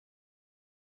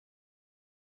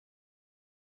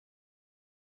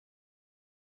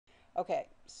Okay,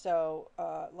 so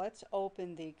let's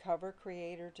open the Cover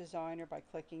Creator Designer by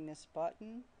clicking this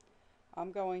button.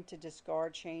 I'm going to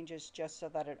discard changes just so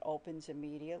that it opens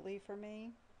immediately for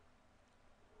me.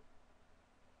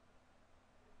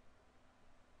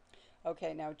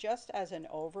 Okay, now just as an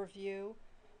overview,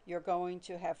 you're going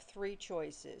to have three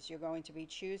choices. You're going to be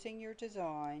choosing your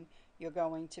design, you're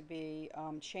going to be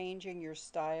changing your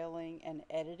styling and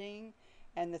editing,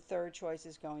 and the third choice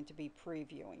is going to be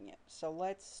previewing it. So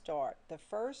let's start. The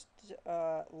first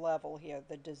level here,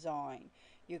 the design,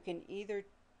 you can either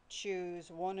choose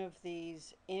one of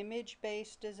these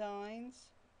image-based designs,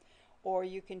 or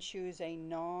you can choose a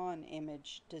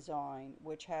non-image design,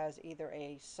 which has either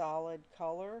a solid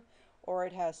color or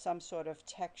it has some sort of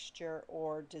texture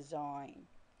or design.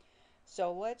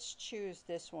 So let's choose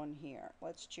this one here.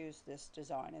 Let's choose this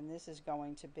design, and this is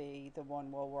going to be the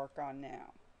one we'll work on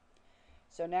now.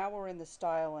 So now we're in the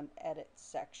style and edit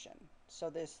section.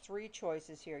 So there's three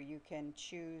choices here. You can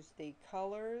choose the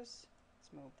colors.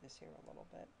 Let's move this here a little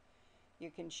bit.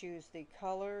 You can choose the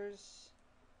colors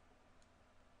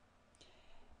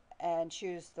and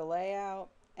choose the layout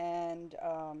and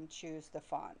choose the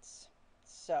fonts.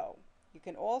 So you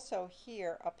can also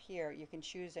up here you can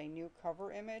choose a new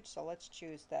cover image, so let's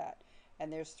choose that.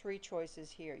 And there's three choices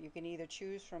here. You can either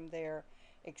choose from their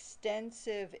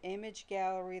extensive image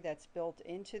gallery that's built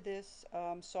into this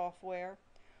software,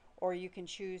 or you can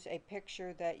choose a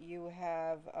picture that you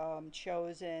have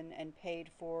chosen and paid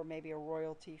for, maybe a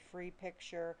royalty-free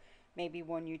picture, maybe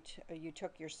one you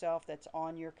took yourself that's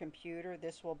on your computer.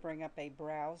 This will bring up a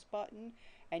browse button,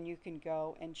 and you can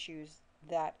go and choose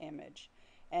that image.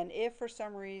 And if for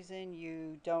some reason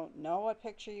you don't know what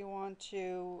picture you want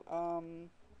to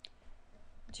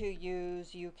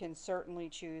use, you can certainly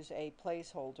choose a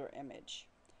placeholder image.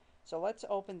 So let's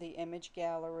open the image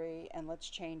gallery and let's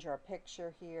change our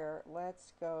picture here.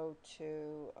 Let's go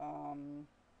to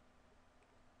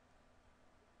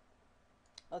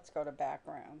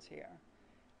backgrounds here,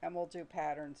 and we'll do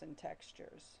patterns and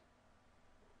textures.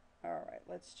 All right,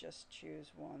 let's just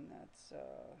choose one that's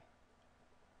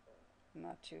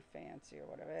not too fancy or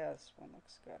whatever. Yeah, this one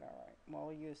looks good. All right,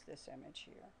 we'll use this image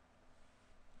here.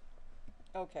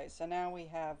 Okay, so now we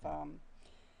have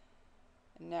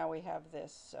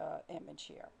this image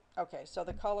here. Okay, so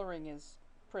the coloring is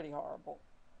pretty horrible.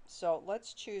 So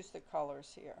let's choose the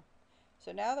colors here.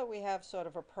 So now that we have sort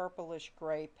of a purplish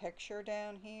gray picture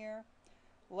down here,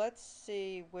 let's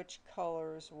see which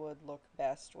colors would look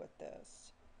best with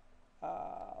this.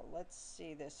 Let's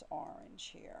see this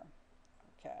orange here.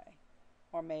 Okay,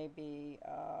 or maybe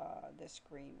this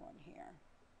green one here,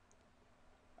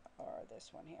 or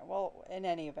this one here. Well, in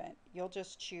any event, you'll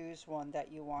just choose one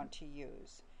that you want to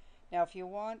use. Now, if you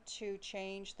want to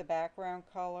change the background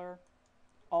color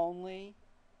only,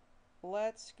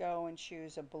 let's go and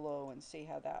choose a blue and see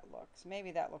how that looks.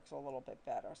 Maybe that looks a little bit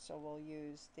better. So we'll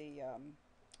use the,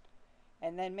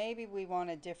 and then maybe we want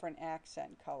a different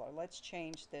accent color. Let's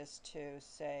change this to,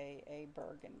 say, a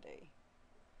burgundy.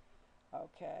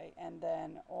 Okay, and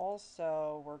then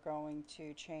also we're going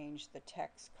to change the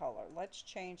text color. Let's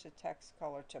change the text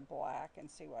color to black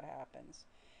and see what happens.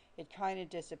 It kind of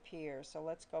disappears, so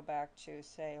let's go back to,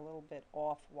 say, a little bit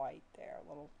off-white there, a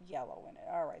little yellow in it.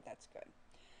 All right, that's good.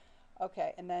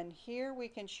 Okay, and then here we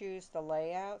can choose the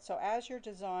layout. So as you're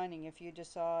designing, if you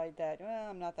decide that, well,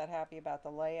 I'm not that happy about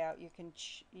the layout, you can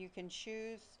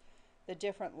choose the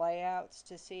different layouts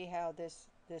to see how this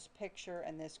picture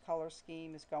and this color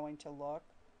scheme is going to look.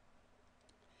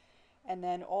 And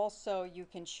then also you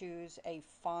can choose a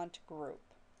font group,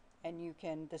 and you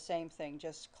can, the same thing,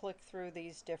 just click through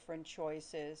these different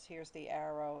choices. Here's the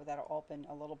arrow that'll open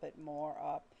a little bit more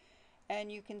up, and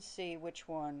you can see which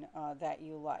one that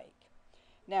you like.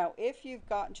 Now, if you've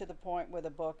gotten to the point where the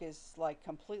book is like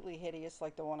completely hideous,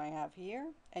 like the one I have here,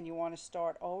 and you want to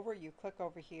start over, you click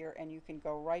over here and you can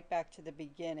go right back to the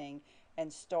beginning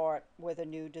and start with a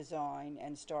new design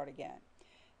and start again.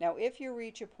 Now, if you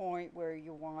reach a point where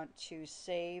you want to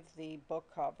save the book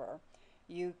cover,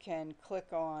 you can click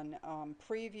on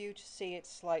preview to see it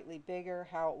slightly bigger,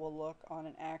 how it will look on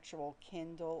an actual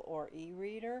Kindle or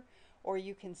e-reader, or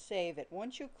you can save it.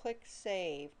 Once you click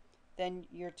save, then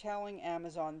you're telling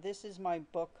Amazon, this is my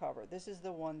book cover. This is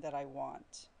the one that I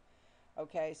want.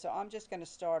 Okay, so I'm just going to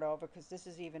start over because this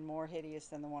is even more hideous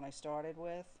than the one I started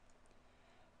with.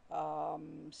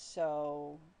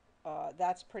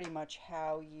 That's pretty much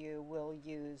how you will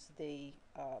use the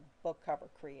book cover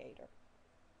creator.